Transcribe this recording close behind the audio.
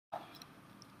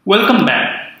Welcome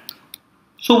back.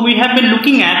 So we have been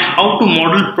looking at how to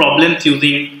model problems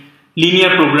using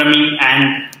linear programming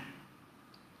and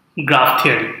graph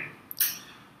theory.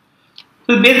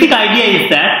 So the basic idea is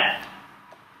that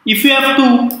if you have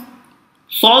to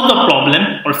solve the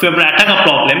problem or if you have to attack a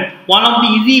problem, one of the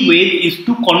easy ways is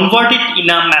to convert it in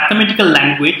a mathematical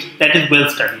language that is well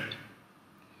studied.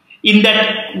 In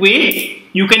that way,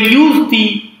 you can use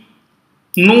the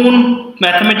known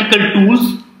mathematical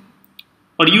tools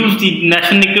or use the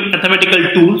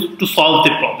mathematical tools to solve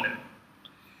the problem.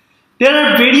 There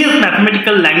are various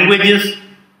mathematical languages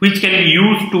which can be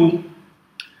used to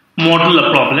model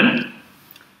a problem.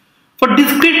 For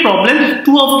discrete problems,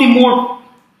 two of the more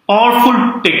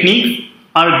powerful techniques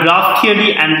are graph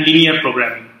theory and linear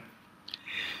programming.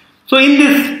 So in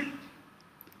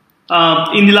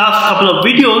the last couple of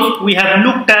videos, we have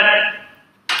looked at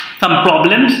some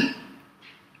problems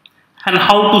and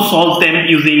how to solve them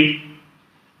using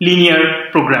linear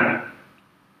programming.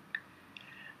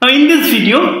 Now in this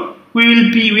video,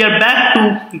 we are back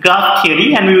to graph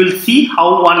theory and we will see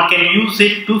how one can use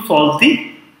it to solve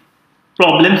the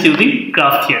problems using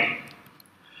graph theory.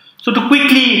 So to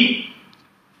quickly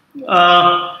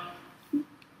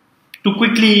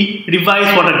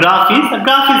revise what a graph is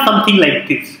something like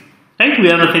this, right? We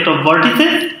have a set of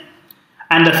vertices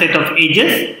and a set of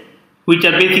edges, which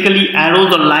are basically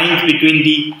arrows or lines between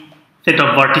the set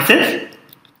of vertices.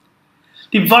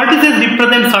 The vertices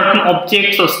represent certain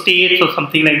objects or states or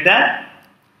something like that.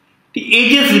 The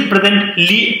edges represent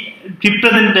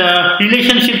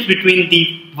relationships between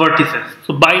the vertices,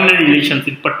 so binary relations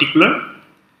in particular.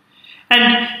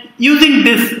 And using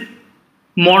this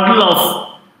model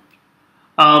of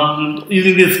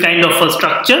using this kind of a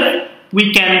structure,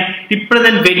 we can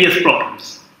represent various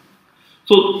problems.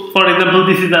 So, for example,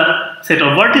 this is a set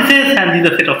of vertices and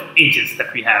this is a set of edges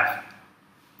that we have,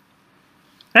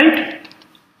 right?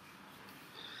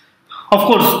 Of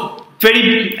course,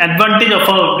 very advantage of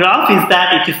a graph is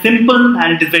that it is simple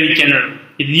and it is very general.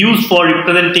 It is used for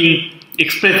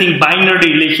expressing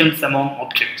binary relations among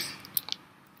objects.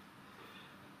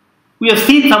 We have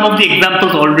seen some of the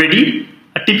examples already.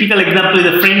 A typical example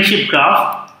is a friendship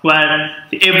graph where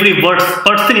every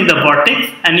person is a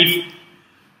vertex, and if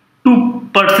two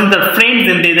persons are friends,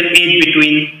 then there is an edge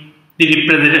between the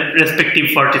respective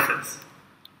vertices.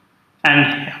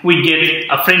 And we get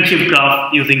a friendship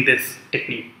graph using this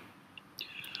technique.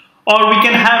 Or we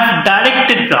can have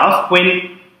directed graph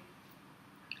when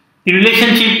the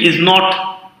relationship is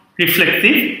not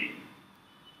reflexive.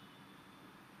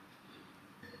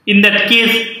 In that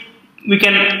case, we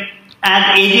can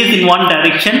add edges in one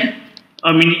direction.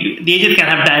 I mean, the edges can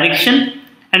have direction,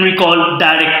 and we call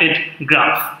directed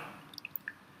graph.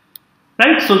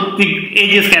 Right? So the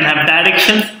edges can have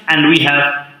directions, and we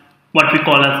have what we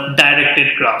call as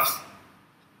directed graphs.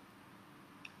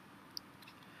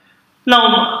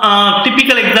 Now, a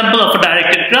typical example of a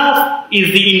directed graph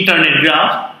is the internet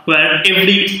graph, where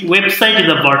every website is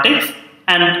a vertex,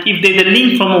 and if there is a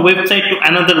link from a website to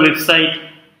another website,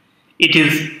 it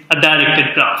is a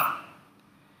directed graph.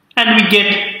 And we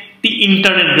get the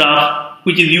internet graph,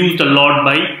 which is used a lot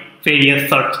by various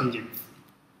search engines.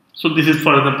 So this is,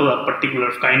 for example, a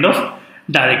particular kind of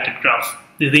directed graph.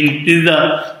 This is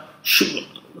a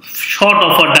short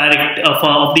of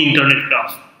the internet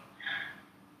graph.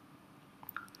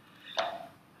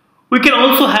 We can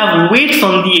also have weights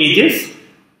on the edges,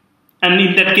 and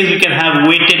in that case we can have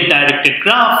weighted directed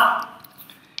graph.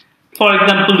 For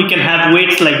example, we can have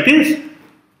weights like this,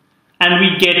 and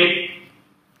we get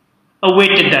a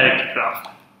weighted directed graph.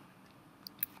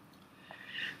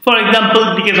 For example,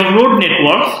 in the case of road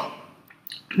networks,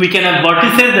 we can have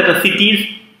vertices that are cities,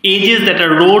 edges that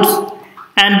are roads,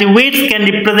 and the weights can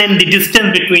represent the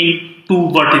distance between two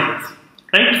vertices,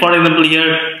 right? For example,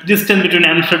 here, distance between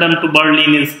Amsterdam to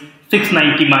Berlin is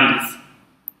 690 miles,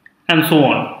 and so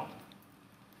on.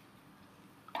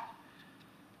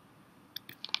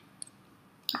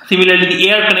 Similarly, the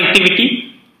air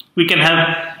connectivity, we can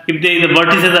have, if the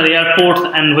vertices are airports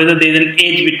and whether there is an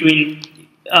edge between,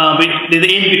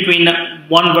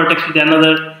 one vertex to the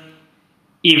another,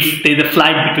 if there is a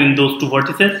flight between those two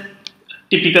vertices.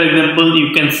 Typical example,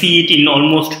 you can see it in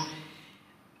almost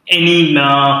any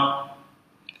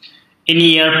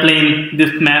airplane.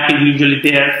 This map is usually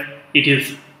there. It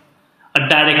is a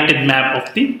directed map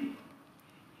of the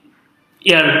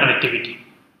air connectivity,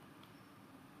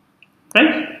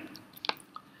 right?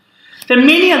 There are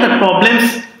many other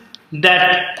problems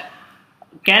that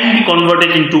can be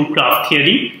converted into graph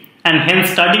theory, and hence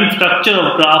studying structure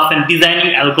of graphs and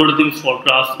designing algorithms for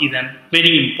graphs is a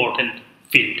very important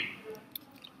field.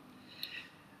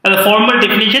 As a formal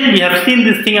definition, we have seen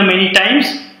this thing many times.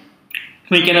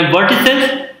 We can have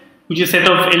vertices, which is a set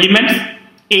of elements,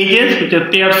 edges, which are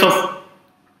pairs of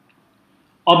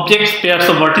objects, pairs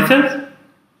of vertices.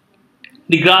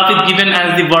 The graph is given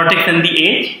as the vertex and the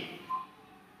edge,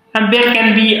 and there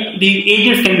can be, the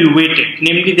edges can be weighted,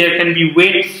 namely there can be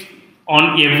weights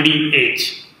on every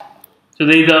edge. So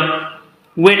there is a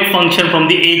weight function from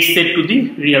the edge set to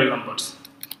the real numbers.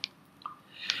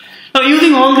 Now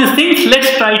using all these things,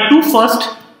 let's try to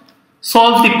first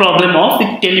solve the problem of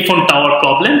the telephone tower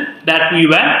problem that we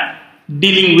were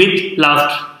dealing with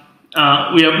last,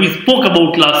 we spoke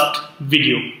about last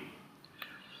video.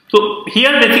 So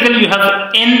here basically you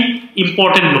have n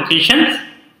important locations,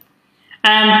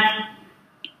 and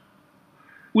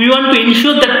we want to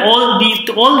ensure that all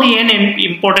the n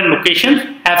important locations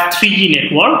have 3G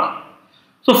network.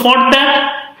 So for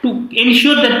that, to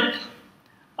ensure that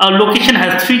a location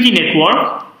has 3G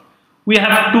network, we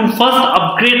have to first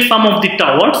upgrade some of the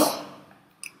towers,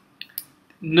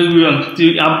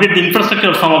 to upgrade the infrastructure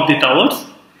of some of the towers,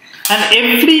 and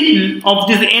every of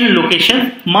these n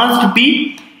locations must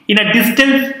be in a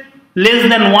distance less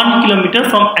than 1 kilometer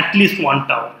from at least one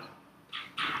tower.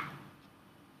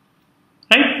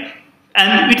 Right?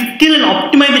 And it's still an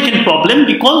optimization problem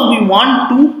because we want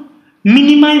to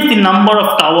minimize the number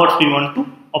of towers we want to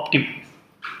optimize.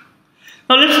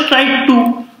 Now let's try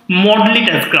to model it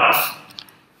as graph.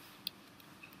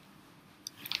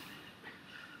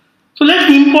 So let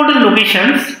the important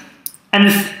locations and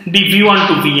this be V1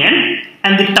 to Vn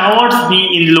and the towers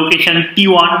be in the location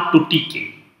T1 to Tk.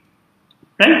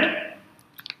 Right?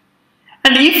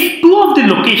 And if two of the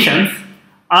locations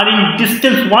are in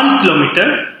distance 1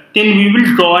 kilometer, then we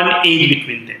will draw an edge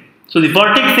between them. So the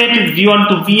vertex set is V1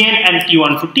 to Vn and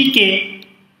T1 to Tk,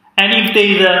 and if there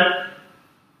is a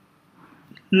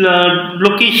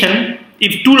location,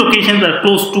 if two locations are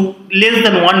close to less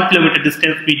than 1 kilometer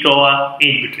distance, we draw an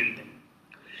edge between them.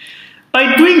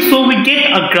 By doing so, we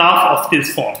get a graph of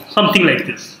this form, something like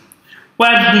this,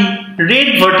 where the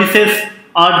red vertices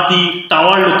are the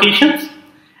tower locations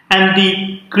and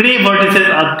the grey vertices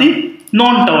are the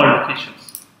non-tower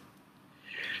locations.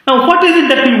 Now what is it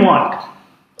that we want?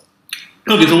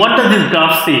 Okay, so what does this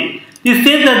graph say? This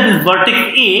says that this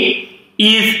vertex A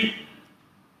is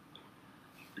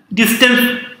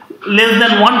distance less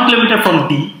than 1 kilometer from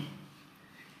D.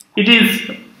 It is,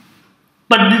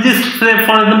 but this is, for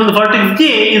example, the vertex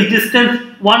J is distance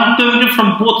 1 kilometer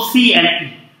from both C and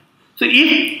E. So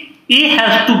if A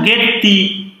has to get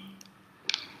the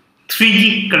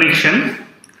 3G connection,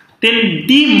 then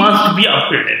D must be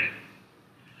upgraded.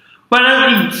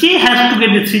 Whereas if J has to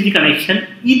get the 3G connection,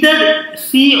 either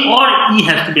C or E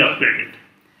has to be upgraded,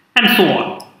 and so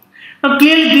on. Now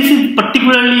clearly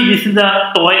this is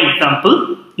a toy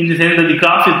example, in the sense that the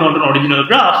graph is not an original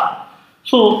graph,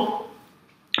 so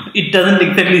it doesn't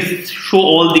exactly show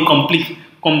all the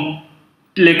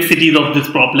complexities of this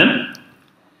problem.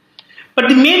 But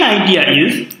the main idea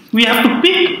is we have to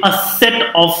pick a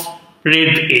set of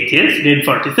red edges, red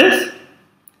vertices,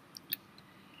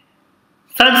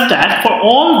 such that for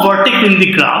all vertex in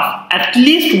the graph, at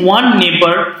least one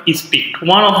neighbor is picked,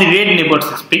 one of the red neighbors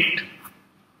is picked,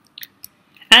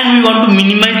 and we want to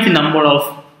minimize the number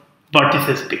of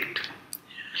vertices picked.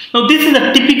 Now this is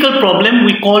a typical problem,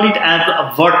 we call it as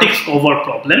a vertex cover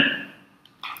problem.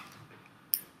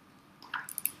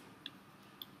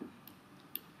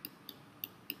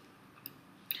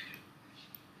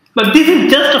 But this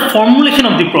is just a formulation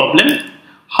of the problem.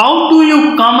 How do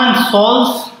you come and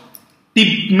solve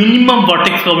the minimum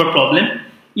vertex cover problem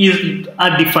is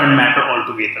a different matter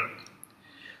altogether.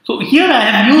 So here I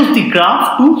have used the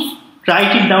graph to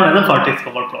write it down as a vertex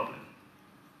cover problem.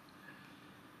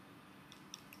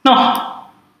 Now,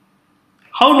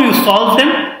 how do you solve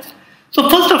them? So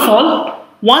first of all,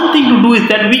 one thing to do is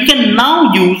that we can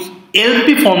now use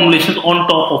LP formulations on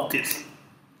top of this.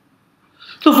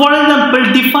 So for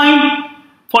example, define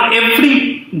for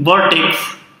every vertex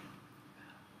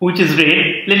which is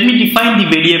red, let me define the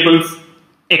variables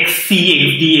xc,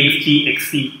 xd, xg,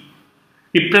 xc,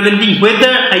 representing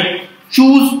whether I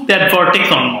choose that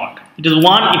vertex or not. It is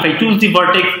 1 if I choose the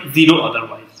vertex, 0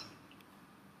 otherwise.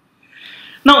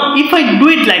 Now if I do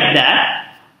it like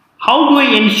that, how do I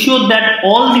ensure that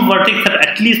all the vertex have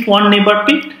at least one neighbor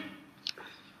picked?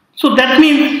 So that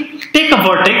means take a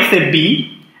vertex, say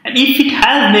B, and if it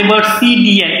has neighbors C,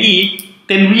 D and E,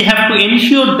 then we have to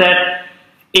ensure that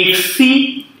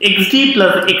xd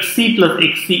plus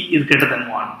xc is greater than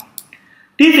 1.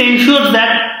 This ensures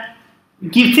that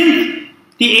since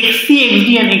the xc,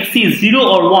 xd and xc is 0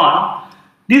 or 1,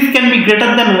 this can be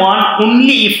greater than 1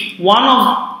 only if one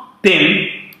of them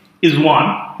is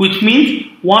 1 which means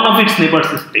one of its neighbors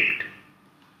is picked.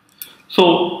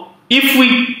 So if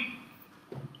we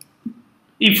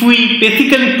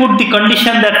basically put the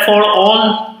condition that for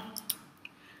all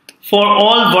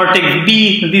vertex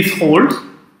B this holds,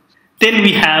 then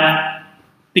we have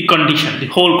the condition, the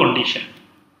whole condition.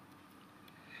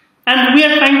 And we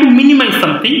are trying to minimize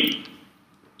something,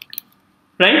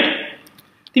 right?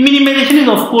 The minimization is,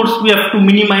 of course, we have to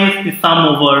minimize the sum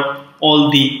over all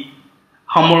the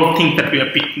number of things that we are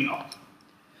picking up.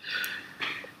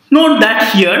 Note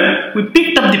that here we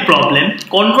picked up the problem,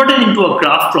 converted into a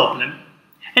graph problem,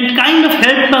 and kind of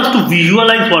helped us to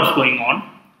visualize what's going on,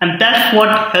 and that's what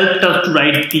helped us to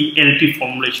write the LP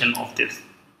formulation of this.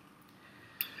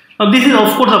 Now this is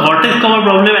of course a vertex cover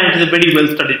problem, and it is a very well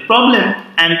studied problem,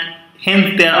 and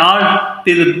hence there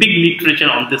is a big literature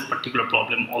on this particular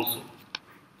problem also.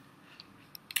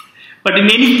 But in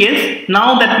any case,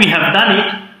 now that we have done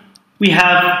it, we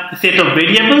have a set of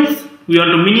variables. We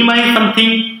want to minimize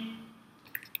something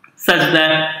such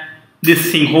that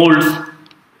this thing holds,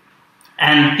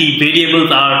 and the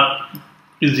variables are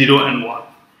 0 and 1.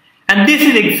 And this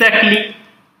is exactly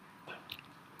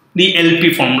the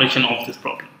LP formulation of this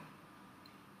problem.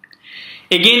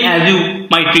 Again, as you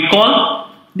might recall,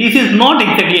 this is not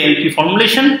exactly LP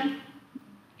formulation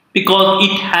because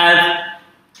it has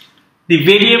the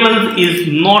variables is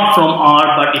not from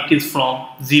R, but it is from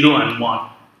 0 and 1.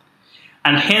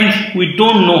 And hence, we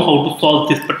don't know how to solve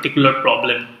this particular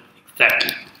problem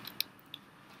exactly.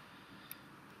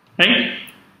 Right?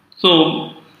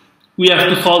 So, we have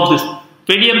to solve this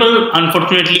variable.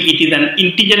 Unfortunately, it is an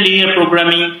integer linear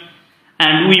programming,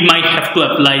 and we might have to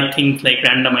apply things like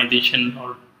randomization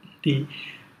or the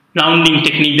rounding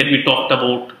technique that we talked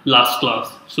about last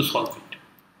class to solve it.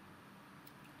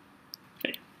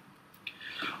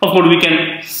 Of course, we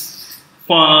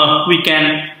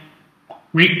can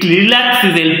relax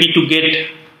this LP to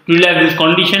relax this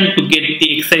condition to get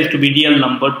the exercise to be real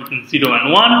number between 0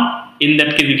 and 1. In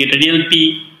that case, we get a real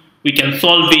P. We can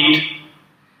solve it,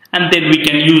 and then we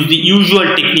can use the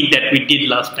usual technique that we did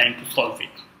last time to solve it.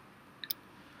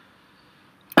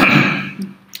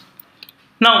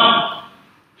 Now,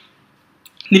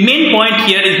 the main point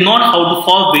here is not how to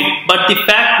solve it, but the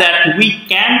fact that we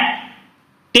can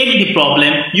take the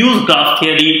problem, use graph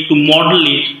theory to model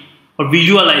it or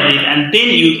visualize it, and then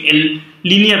use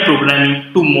linear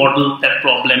programming to model that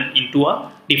problem into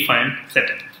a defined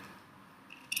setup.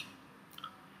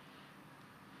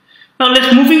 Now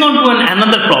let's moving on to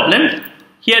another problem.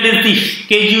 Here is the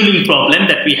scheduling problem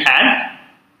that we had.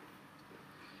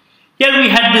 Here we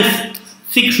had this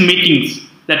 6 meetings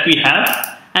that we have,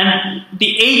 and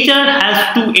the HR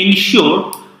has to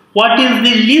ensure what is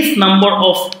the least number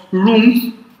of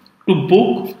rooms to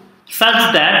book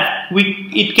such that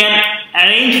it can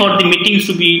arrange for the meetings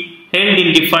to be held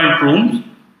in different rooms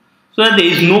so that there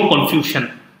is no confusion,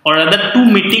 or rather 2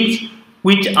 meetings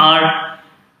which are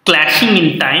clashing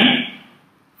in time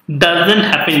doesn't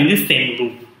happen in the same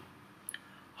room.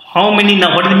 What is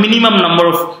the minimum number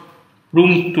of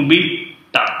rooms to be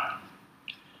done?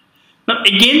 Now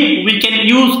again, we can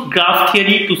use graph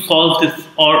theory to solve this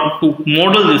or to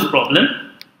model this problem.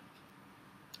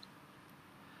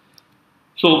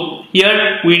 So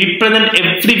here we represent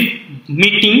every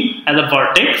meeting as a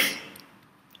vertex,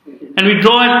 and we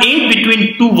draw an edge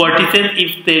between 2 vertices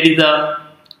if there is a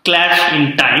clash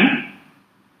in time.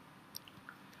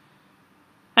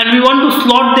 And we want to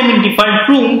slot them in different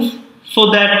rooms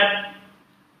so that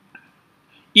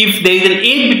if there is an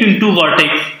edge between 2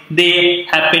 vertices, they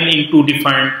happen in 2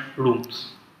 different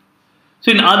rooms.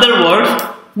 So in other words,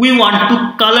 we want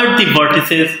to color the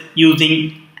vertices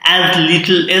using as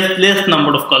less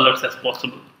number of colors as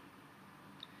possible.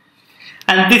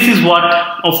 And this is what,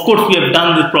 of course, we have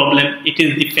done this problem. It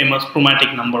is the famous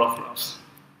chromatic number of graphs.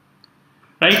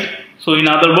 Right? So in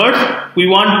other words, we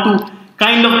want to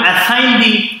kind of assign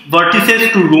the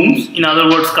vertices to rooms, in other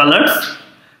words colors,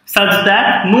 such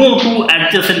that no 2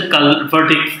 adjacent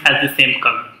vertices has the same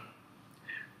color.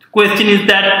 The question is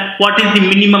that what is the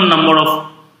minimum number of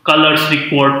colors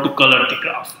required to color the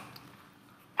graph?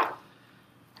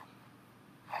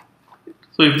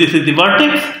 So if this is the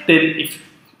vertex, then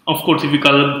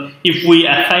if we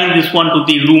assign this one to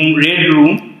the room, red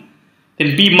room,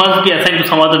 then B must be assigned to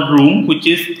some other room, which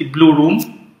is the blue room.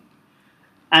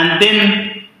 And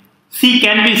then C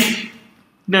can be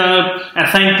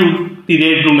assigned to the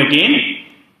red room again.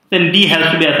 Then D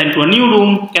has to be assigned to a new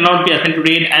room, cannot be assigned to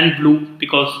red and blue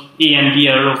because A and B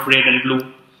are of red and blue.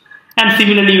 And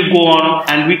similarly, we go on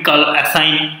and we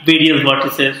assign various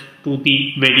vertices to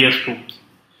the various rooms.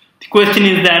 The question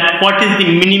is that what is the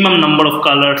minimum number of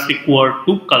colors required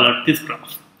to color this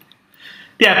graph?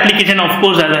 The application, of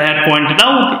course, as I had pointed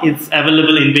out, is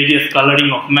available in various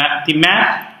coloring of the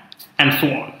map and so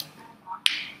on.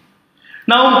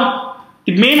 Now,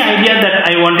 the main idea that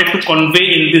I wanted to convey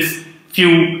in this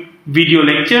few video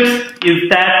lectures is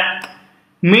that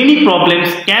many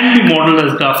problems can be modeled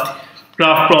as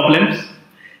graph problems.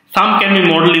 Some can be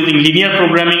modeled using linear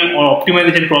programming or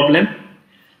optimization problem.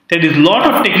 There is a lot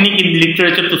of technique in the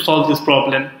literature to solve this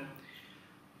problem.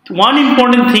 One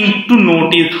important thing to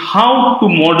note is how to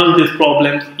model these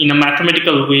problems in a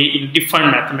mathematical way in different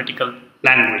mathematical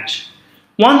language.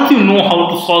 Once you know how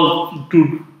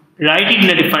to write it in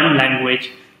a different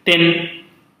language, then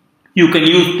you can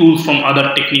use tools from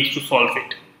other techniques to solve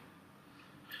it.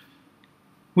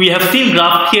 We have seen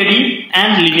graph theory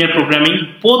and linear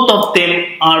programming. Both of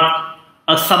them are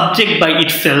a subject by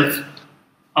itself,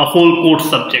 a whole course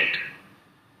subject.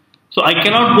 So I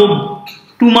cannot go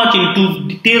too much into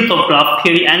details of graph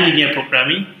theory and linear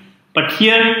programming, but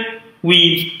here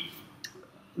the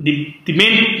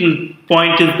main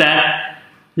point is that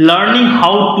learning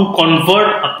how to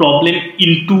convert a problem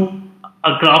into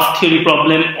a graph theory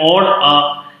problem or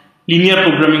a linear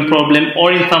programming problem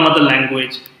or in some other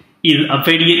language is a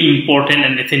very important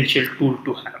and essential tool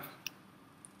to have.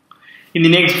 In the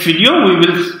next video, we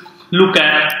will look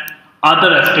at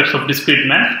other aspects of discrete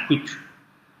math, which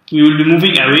we will be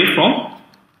moving away from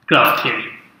graph theory.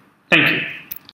 Thank you.